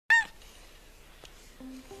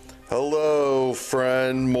Hello,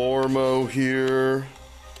 friend. Mormo here.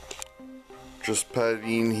 Just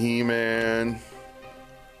petting He-Man.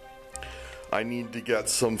 I need to get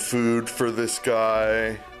some food for this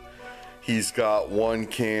guy. He's got 1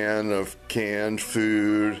 can of canned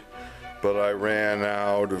food, but I ran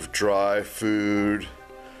out of dry food.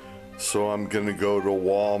 So I'm gonna go to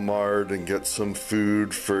Walmart and get some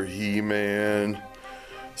food for He-Man.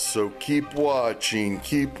 So keep watching,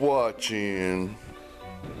 keep watching.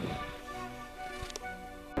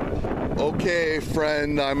 Okay,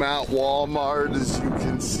 friend, I'm at Walmart, as you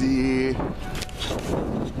can see.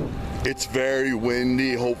 It's very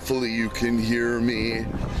windy, hopefully you can hear me.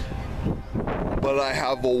 But I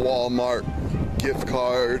have a Walmart gift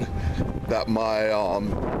card that my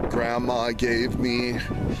grandma gave me,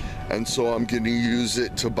 and so I'm gonna use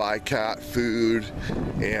it to buy cat food,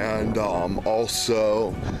 and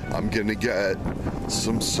also I'm gonna get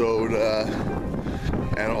some soda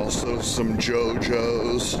and also some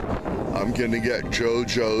JoJo's. I'm gonna get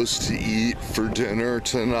JoJo's to eat for dinner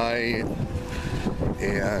tonight,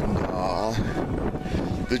 and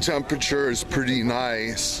the temperature is pretty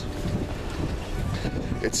nice.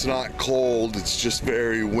 It's not cold, it's just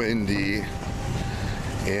very windy,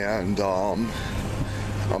 and I'm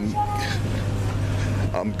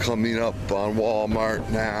coming up on Walmart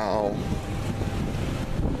now,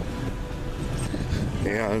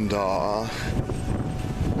 and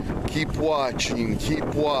keep watching, keep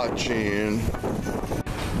watching.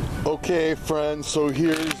 Okay, friends, so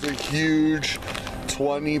here's a huge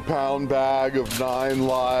 20-pound bag of 9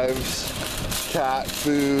 Lives cat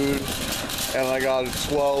food, and I got a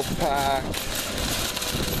 12-pack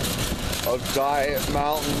of Diet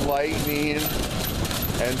Mountain Lightning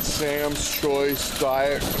and Sam's Choice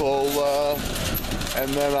Diet Cola, and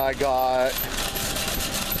then I got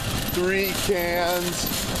 3 cans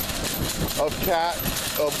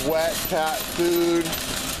of wet cat food,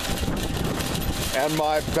 and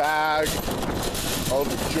my bag of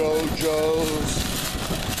JoJo's,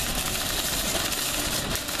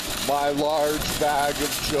 my large bag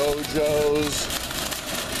of JoJo's.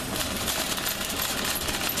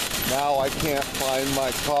 Now I can't find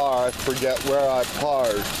my car, I forget where I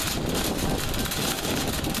parked.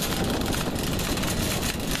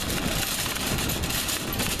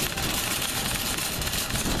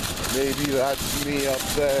 Maybe that's me up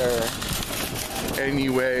there.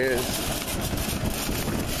 Anyways.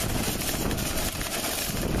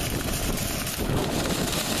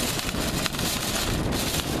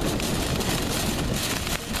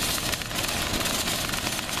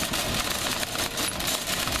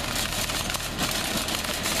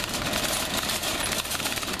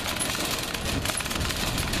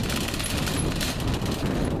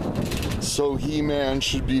 So He-Man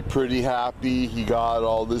should be pretty happy. He got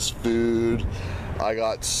all this food. I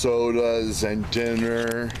got sodas and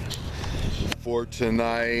dinner for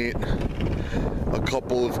tonight. A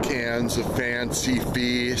couple of cans of Fancy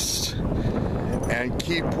Feast. And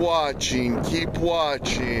keep watching, keep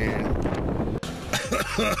watching.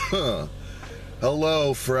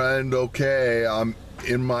 Hello, friend. Okay, I'm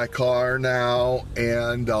in my car now,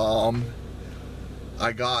 and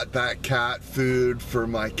I got that cat food for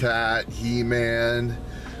my cat, He-Man.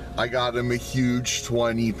 I got him a huge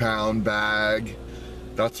 20-pound bag.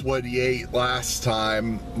 That's what he ate last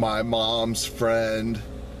time. My mom's friend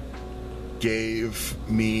gave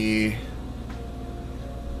me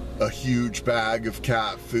a huge bag of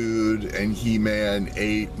cat food, and He-Man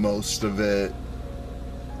ate most of it.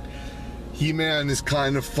 He-Man is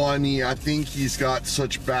kind of funny. I think he's got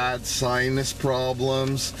such bad sinus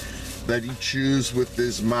problems that he chews with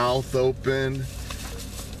his mouth open.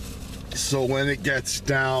 So when it gets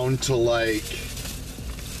down to like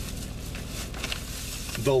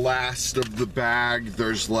the last of the bag,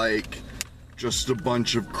 there's like just a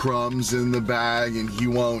bunch of crumbs in the bag, and he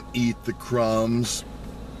won't eat the crumbs.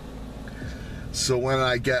 So when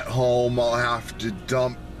I get home, I'll have to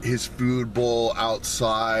dump his food bowl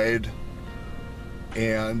outside,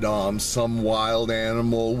 and some wild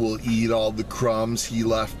animal will eat all the crumbs he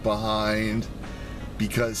left behind,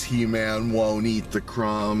 because He-Man won't eat the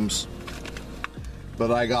crumbs.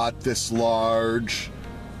 But I got this large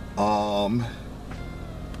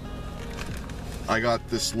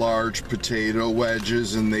potato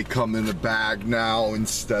wedges, and they come in a bag now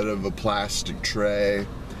instead of a plastic tray.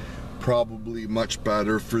 Probably much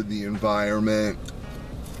better for the environment.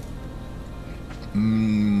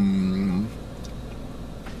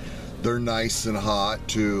 They're nice and hot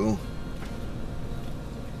too.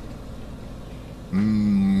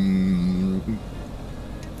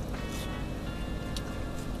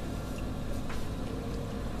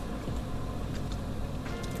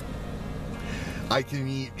 I can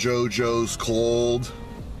eat JoJo's cold,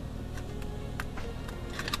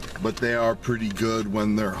 but they are pretty good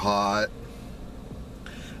when they're hot.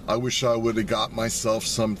 I wish I would have got myself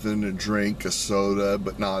something to drink, a soda,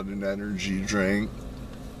 but not an energy drink.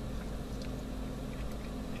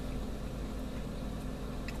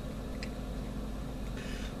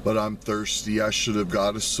 But I'm thirsty. I should have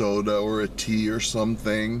got a soda or a tea or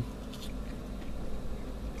something.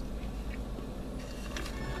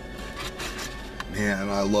 Man,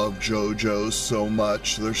 I love JoJo's so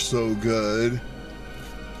much. They're so good.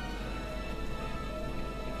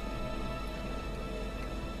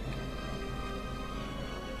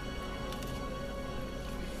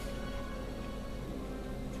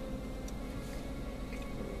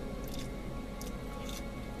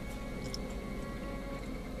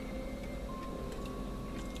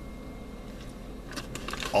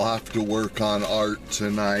 I'll have to work on art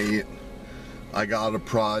tonight. I got a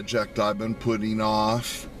project I've been putting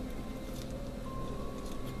off.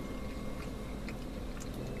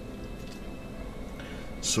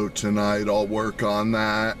 So tonight I'll work on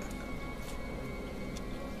that.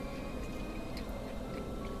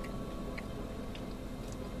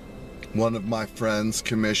 One of my friends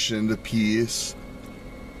commissioned a piece.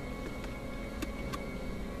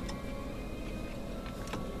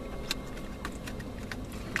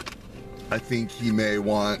 I think he may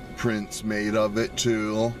want prints made of it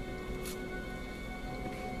too.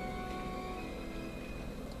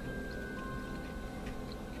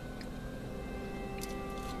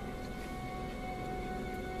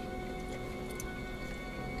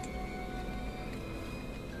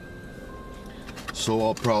 So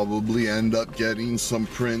I'll probably end up getting some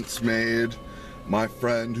prints made. My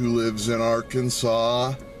friend who lives in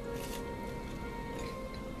Arkansas,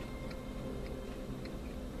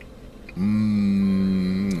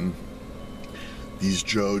 these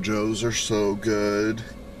JoJo's are so good.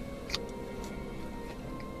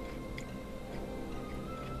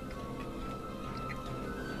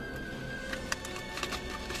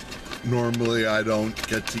 Normally I don't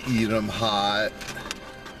get to eat them hot.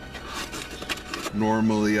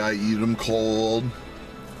 Normally I eat them cold.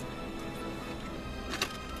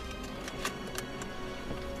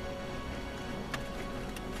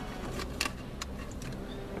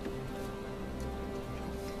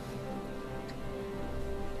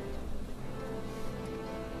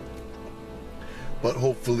 But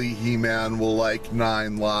hopefully He-Man will like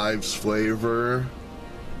 9 Lives flavor.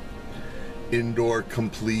 Indoor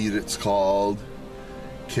Complete, it's called.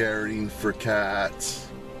 Caring for Cats.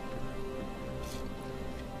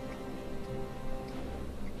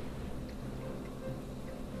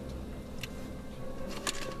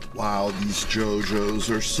 Wow, these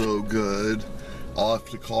JoJo's are so good. I'll have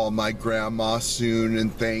to call my grandma soon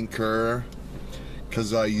and thank her,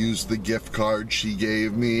 because I used the gift card she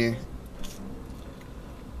gave me.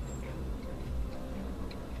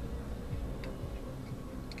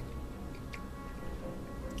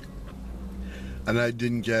 And I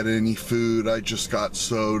didn't get any food, I just got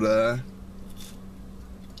soda.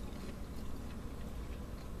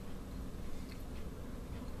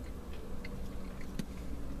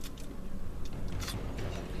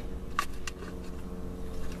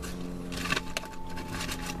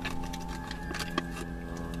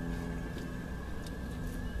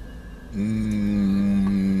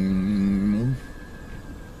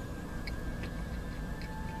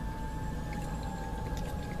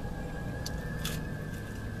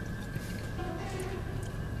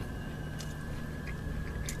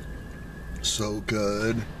 So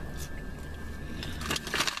good.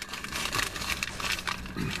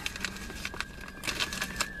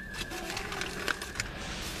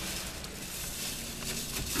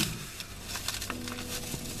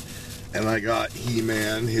 And I got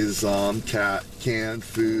He-Man his cat canned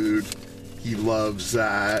food. He loves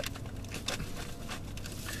that.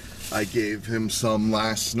 I gave him some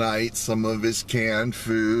last night, some of his canned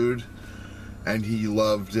food, and he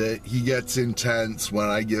loved it. He gets intense when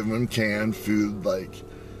I give him canned food. Like,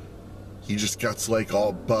 he just gets like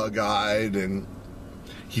all bug-eyed, and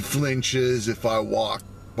he flinches if I walk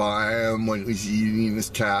by him when he's eating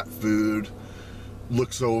his cat food.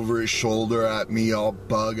 Looks over his shoulder at me all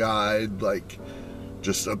bug-eyed, like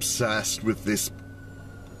just obsessed with this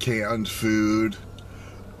canned food.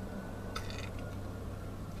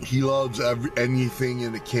 He loves anything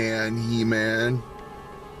in a can, He-Man.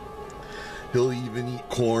 He'll even eat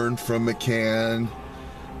corn from a can,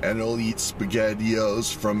 and he'll eat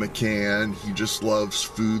SpaghettiOs from a can. He just loves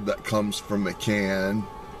food that comes from a can.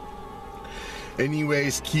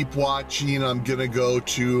 Anyways, keep watching. I'm gonna go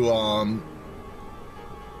to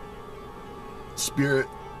Spirit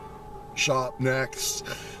shop next.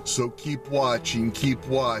 So keep watching, keep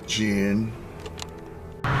watching.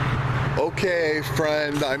 Okay,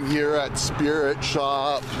 friend, I'm here at Spirit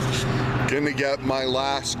Shop. Gonna get my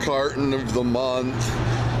last carton of the month.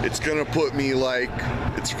 It's gonna put me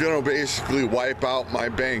it's gonna basically wipe out my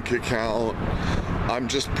bank account. I'm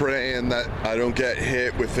just praying that I don't get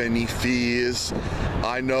hit with any fees.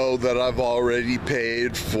 I know that I've already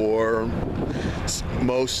paid for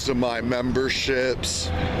most of my memberships,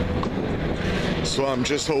 so I'm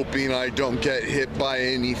just hoping I don't get hit by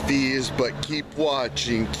any fees, but keep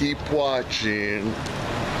watching, keep watching.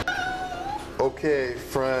 Okay,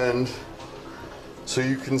 friend, so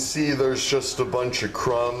you can see there's just a bunch of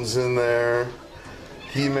crumbs in there.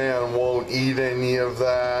 He-Man won't eat any of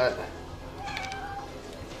that.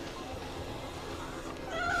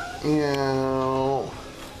 Yeah,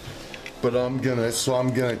 but I'm gonna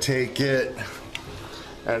take it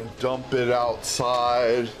and dump it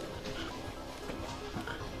outside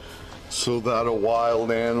so that a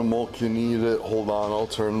wild animal can eat it. Hold on, I'll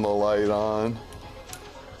turn the light on.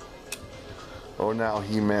 Oh, now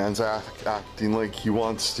He-Man's acting like he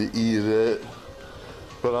wants to eat it.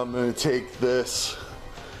 But I'm gonna take this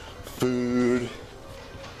food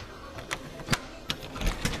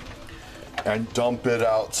and dump it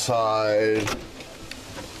outside,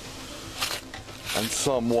 and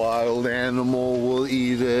some wild animal will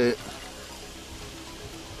eat it.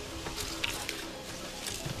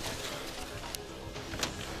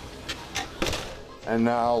 And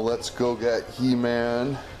now let's go get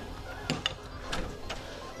He-Man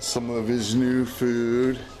some of his new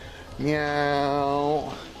food.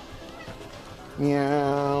 Meow.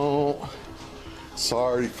 Meow.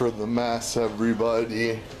 Sorry for the mess,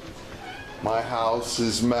 everybody. My house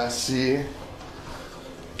is messy.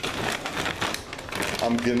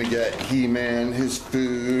 I'm gonna get He-Man his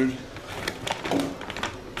food.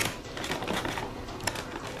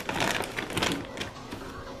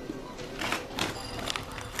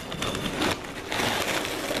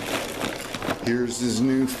 Here's his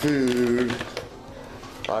new food.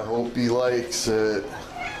 I hope he likes it.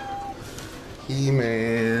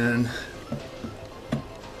 He-Man.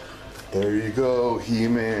 There you go,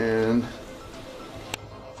 He-Man.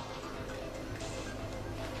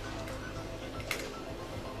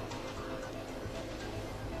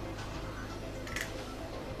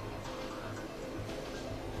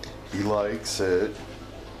 He likes it.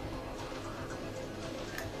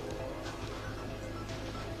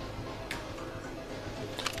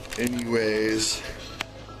 Anyways,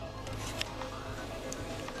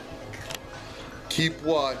 keep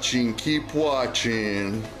watching, keep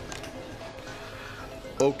watching.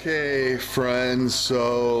 Okay, friends,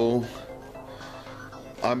 so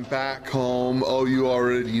I'm back home. Oh, you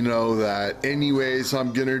already know that. Anyways,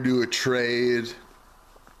 I'm gonna do a trade.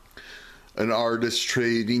 An artist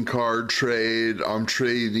trading card trade. I'm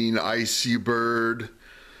trading Icy Bird,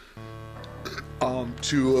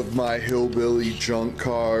 2 of my Hillbilly junk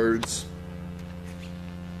cards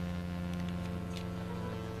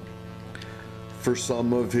for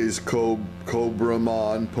some of his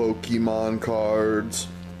Cobramon Pokemon cards.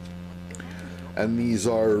 And these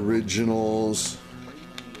are originals.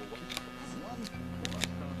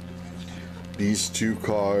 These 2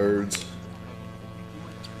 cards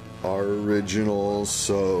are originals,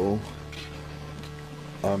 so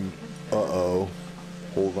uh-oh.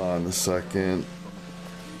 Hold on a second.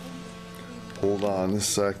 Hold on a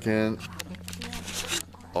second.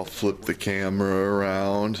 I'll flip the camera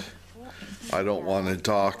around. I don't want to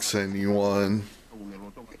dox anyone.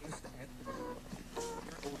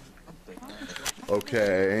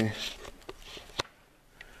 Okay.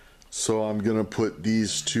 So I'm gonna put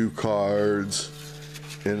these 2 cards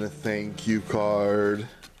in a thank you card.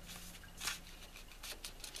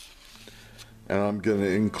 And I'm gonna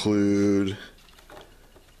include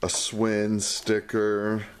a Swin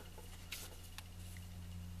sticker.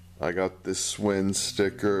 I got this Swin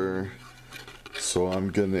sticker, so I'm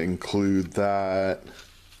gonna include that.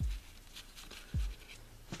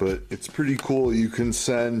 But it's pretty cool. You can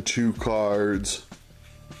send 2 cards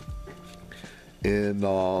in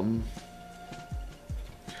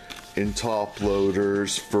top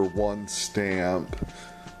loaders for 1 stamp.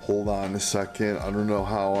 Hold on a second. I don't know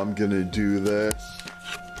how I'm gonna do this.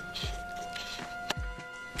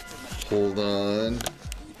 Hold on.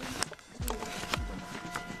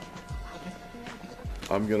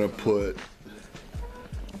 I'm gonna put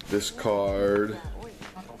this card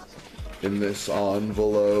in this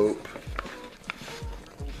envelope.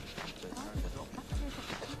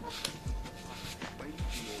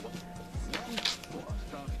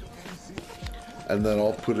 And then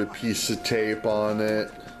I'll put a piece of tape on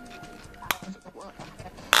it.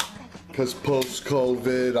 because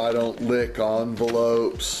post-COVID I don't lick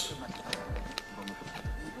envelopes.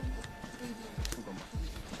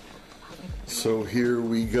 So here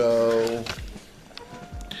we go.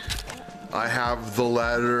 I have the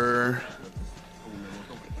letter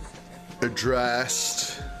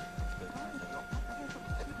addressed,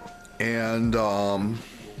 and I'm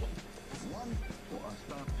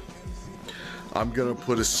gonna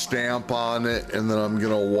put a stamp on it, and then I'm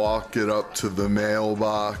gonna walk it up to the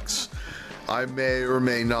mailbox. I may or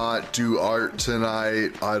may not do art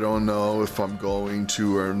tonight. I don't know if I'm going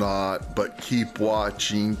to or not, but keep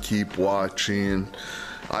watching, keep watching.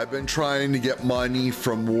 I've been trying to get money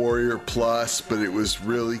from Warrior Plus, but it was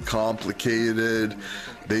really complicated.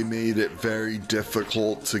 They made it very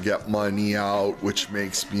difficult to get money out, which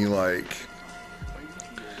makes me like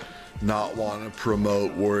not want to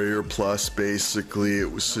promote Warrior Plus. Basically,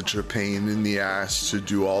 it was such a pain in the ass to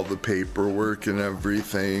do all the paperwork and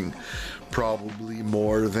everything, probably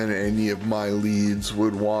more than any of my leads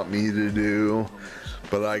would want me to do.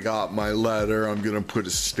 But I got my letter. I'm gonna put a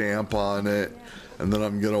stamp on it, and then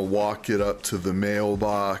I'm gonna walk it up to the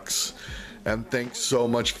mailbox. And thanks so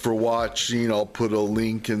much for watching. I'll put a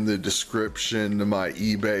link in the description to my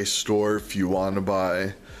eBay store if you want to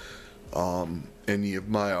buy any of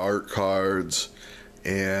my art cards,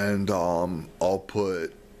 and I'll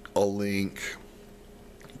put a link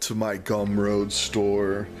to my Gumroad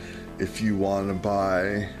store if you want to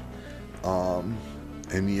buy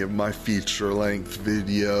any of my feature-length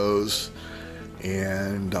videos.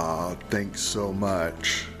 And thanks so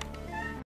much.